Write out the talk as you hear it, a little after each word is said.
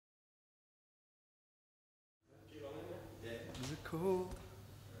cold.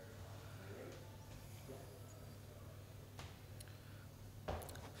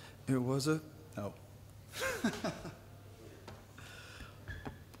 It was a... Oh.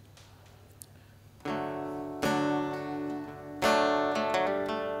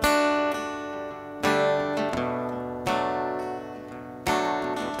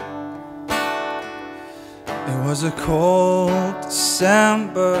 It was a cold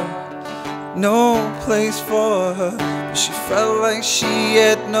December, no place for her, but she felt like she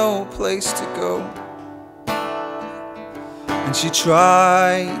had no place to go. And she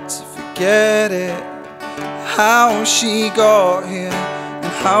tried to forget it, how she got here,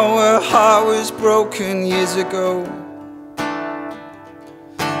 and how her heart was broken years ago.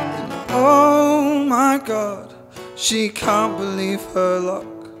 And oh my God, she can't believe her luck.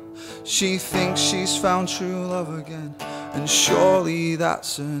 She thinks she's found true love again, and surely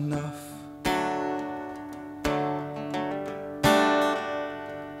that's enough.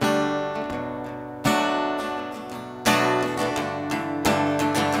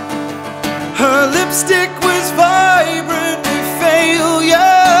 Her lipstick was vibrant with failure.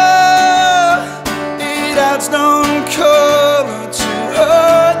 It adds no color to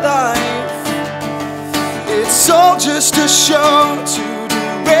her life. It's all just a show to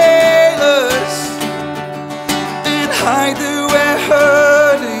and hide that we're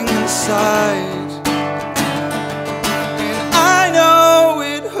hurting inside. And I know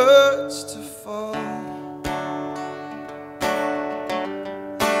it hurts to fall.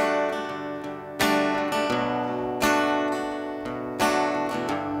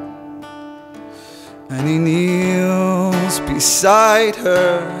 And he kneels beside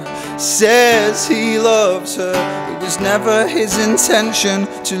her, says he loves her. It was never his intention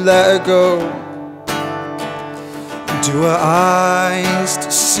to let her go. Do her eyes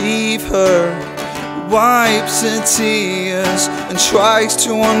deceive her? Wipes her tears and tries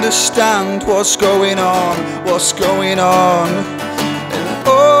to understand what's going on, what's going on. And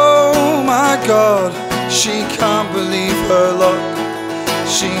oh my God, she can't believe her luck.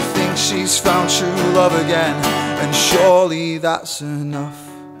 She thinks she's found true love again, and surely that's enough.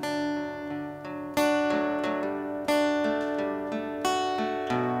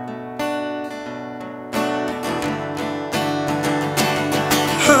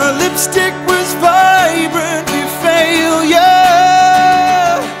 Her lipstick was vibrant with failure.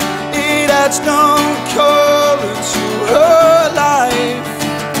 It adds no color to her life.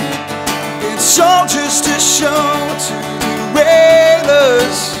 It's all just a show to derail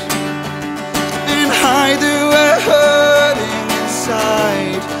us and hide that we're hurting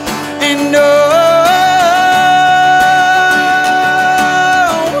inside. And no.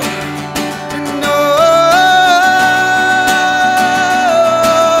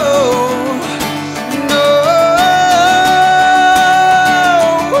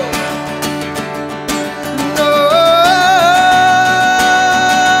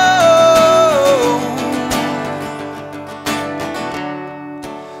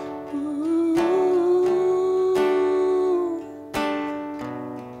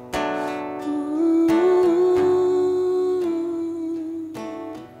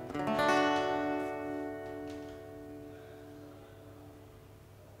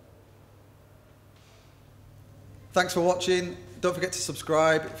 Thanks for watching. Don't forget to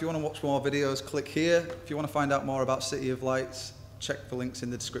subscribe. If you want to watch more videos, click here. If you want to find out more about City of Lights, check the links in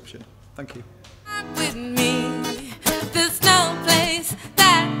the description. Thank you. With me.